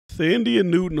India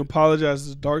Newton apologizes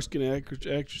to dark-skinned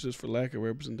actresses for lack of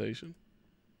representation.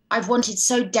 I've wanted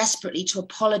so desperately to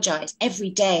apologize every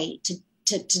day to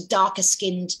darker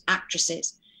skinned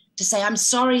actresses, to say, I'm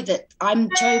sorry that I'm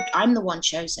the one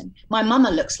chosen. My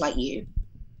mama looks like you.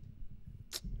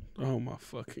 Oh my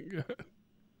fucking God.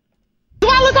 Do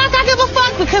I look like I give a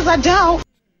fuck? Because I don't.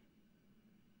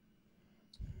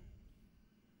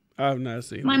 I have not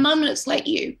seen My mum looks like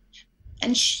you.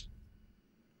 And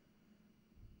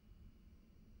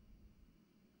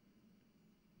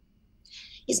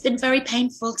it's been very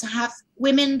painful to have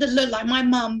women that look like my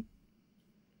mum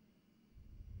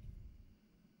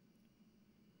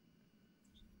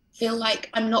feel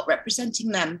like I'm not representing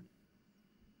them.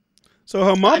 So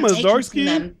her mama is dark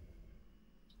skinned?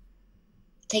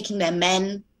 Taking their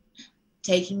men,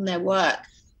 taking their work,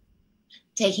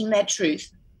 taking their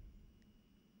truth.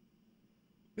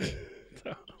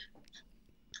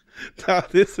 No,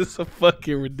 this is so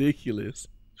fucking ridiculous.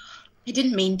 I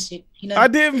didn't mean to, you know. I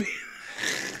didn't.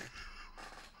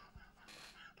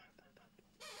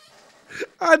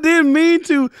 I didn't mean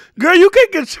to. Girl, you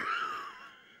can't control.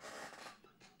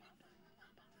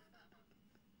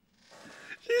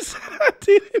 She said I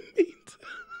didn't mean to.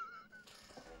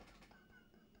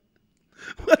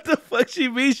 What the fuck she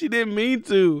mean she didn't mean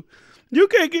to? You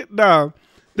can't get... Nah,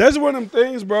 that's one of them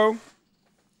things, bro,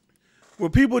 where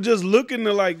people just looking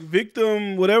to like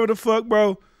victim, whatever the fuck,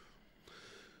 bro.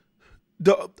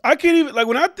 I can't even... Like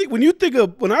when I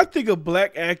think of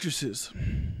black actresses,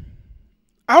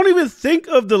 I don't even think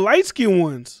of the light-skinned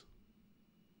ones.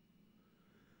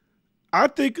 I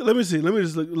think... Let me see. Let me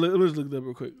just look it up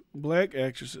real quick. Black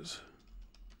actresses.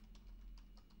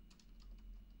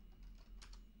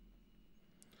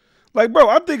 Like, bro,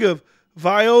 I think of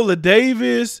Viola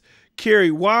Davis, Kerry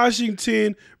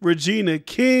Washington, Regina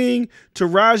King,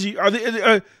 Taraji. Are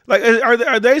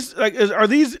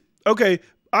these okay?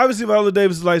 Obviously, Viola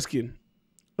Davis is light skinned,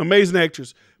 amazing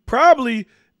actress. Probably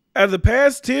out of the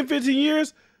past 10, 15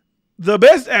 years, the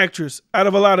best actress out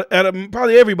of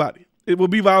probably everybody. It will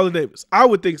be Viola Davis. I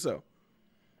would think so.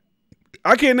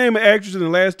 I can't name an actress in the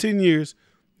last 10 years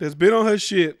that's been on her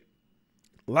shit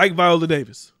like Viola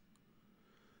Davis.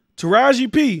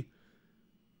 Taraji P.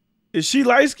 Is she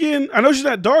light-skinned? I know she's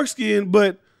not dark-skinned,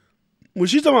 but when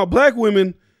she's talking about black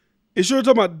women, it's sure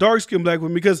talking about dark-skinned black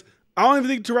women because I don't even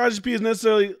think Taraji P is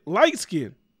necessarily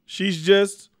light-skinned. She's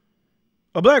just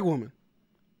a black woman.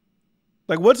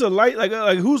 Like, what's a light...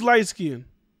 Like who's light-skinned?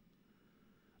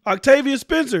 Octavia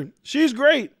Spencer. She's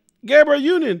great. Gabrielle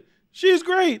Union. She's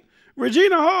great.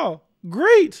 Regina Hall.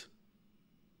 Great.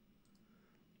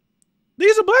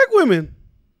 These are black women.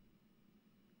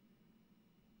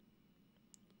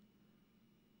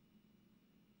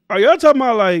 Are y'all talking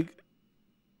about like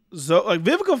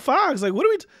Vivica Fox? Like, what are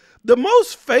we? The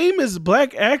most famous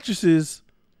black actresses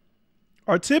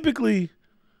are typically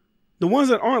the ones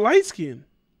that aren't light skinned.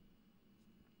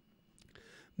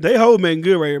 They hold Megan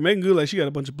Good right here. Megan Good, like, she got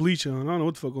a bunch of bleach on. I don't know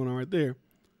what the fuck going on right there.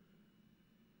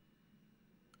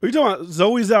 Are you talking about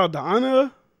Zoe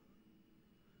Saldana?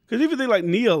 Because even think like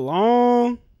Nia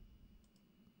Long.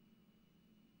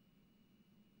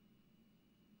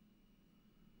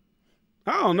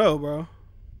 I don't know, bro.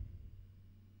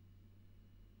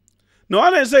 No, I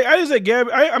didn't say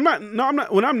Gabby. I'm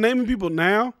not. When I'm naming people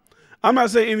now, I'm not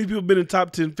saying any people have been in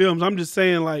top 10 films. I'm just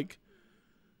saying, like,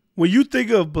 when you think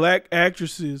of black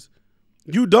actresses,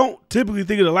 you don't typically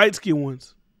think of the light skinned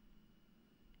ones.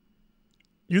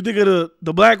 You think of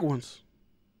the black ones.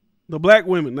 The black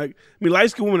women. Like, I mean, light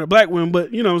skinned women are black women,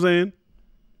 but you know what I'm saying?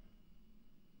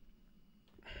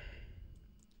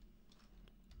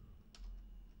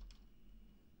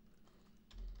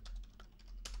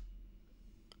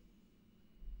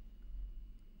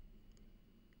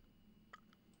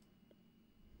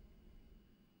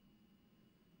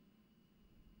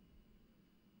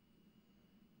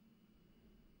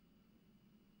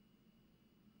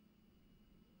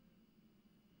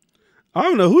 I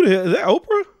don't know who the hell is that.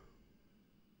 Oprah?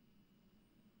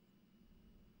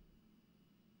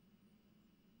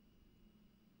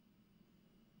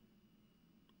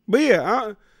 But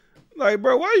yeah, like,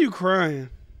 bro, why are you crying?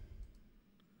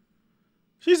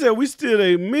 She said we still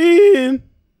they men.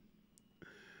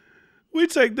 We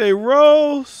take their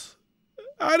roles.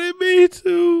 I didn't mean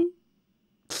to.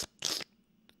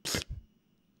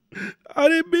 I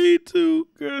didn't mean to.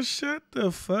 Girl, shut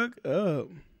the fuck up.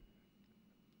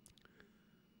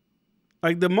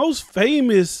 Like, the most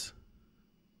famous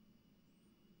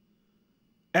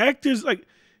actors, like,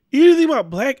 you think about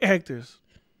black actors.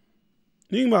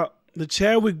 You think about the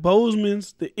Chadwick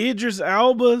Bosemans, the Idris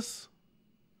Albas,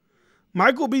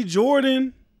 Michael B.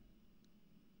 Jordan.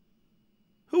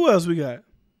 Who else we got?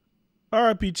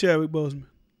 R.I.P. Chadwick Boseman.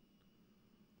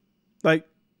 Like,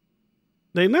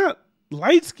 they not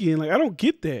light skinned. Like, I don't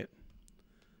get that.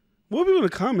 What are people in the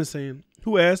comments saying?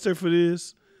 Who asked her for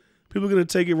this? People are going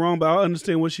to take it wrong, but I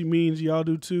understand what she means. Y'all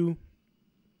do too.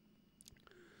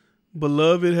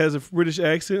 Beloved has a British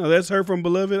accent. Oh, that's her from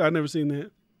Beloved? I've never seen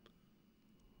that.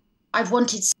 I've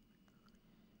wanted.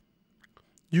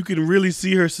 You can really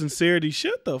see her sincerity.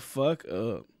 Shut the fuck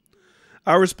up.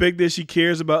 I respect that she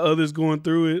cares about others going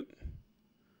through it.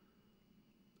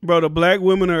 Bro, the black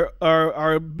women are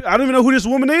I don't even know who this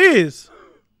woman is.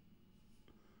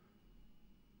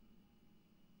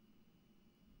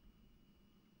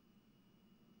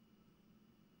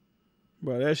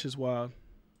 Bro, that's just wild.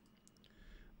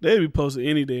 They'd be posting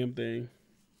any damn thing.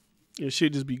 And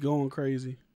shit just be going crazy.